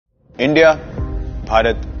India,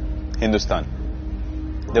 Bharat, Hindustan.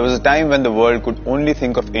 There was a time when the world could only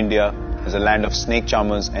think of India as a land of snake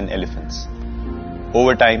charmers and elephants.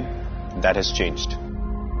 Over time, that has changed.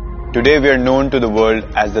 Today we are known to the world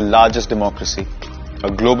as the largest democracy, a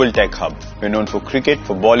global tech hub. We are known for cricket,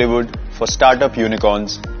 for Bollywood, for startup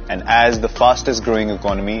unicorns, and as the fastest growing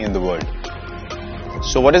economy in the world.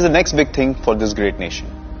 So what is the next big thing for this great nation?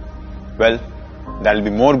 Well, that will be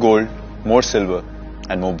more gold, more silver,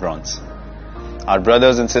 and more bronze. Our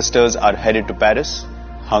brothers and sisters are headed to Paris,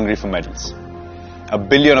 hungry for medals. 1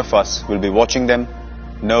 billion of us will be watching them,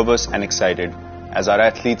 nervous and excited, as our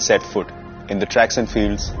athletes set foot in the tracks and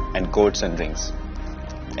fields and courts and rings.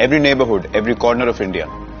 Every neighborhood, every corner of India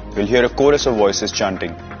will hear a chorus of voices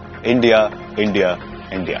chanting, India, India,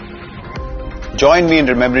 India. Join me in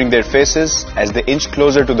remembering their faces as they inch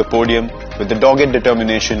closer to the podium with the dogged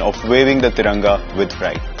determination of waving the Tiranga with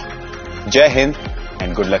pride. Jai Hind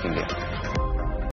and good luck India.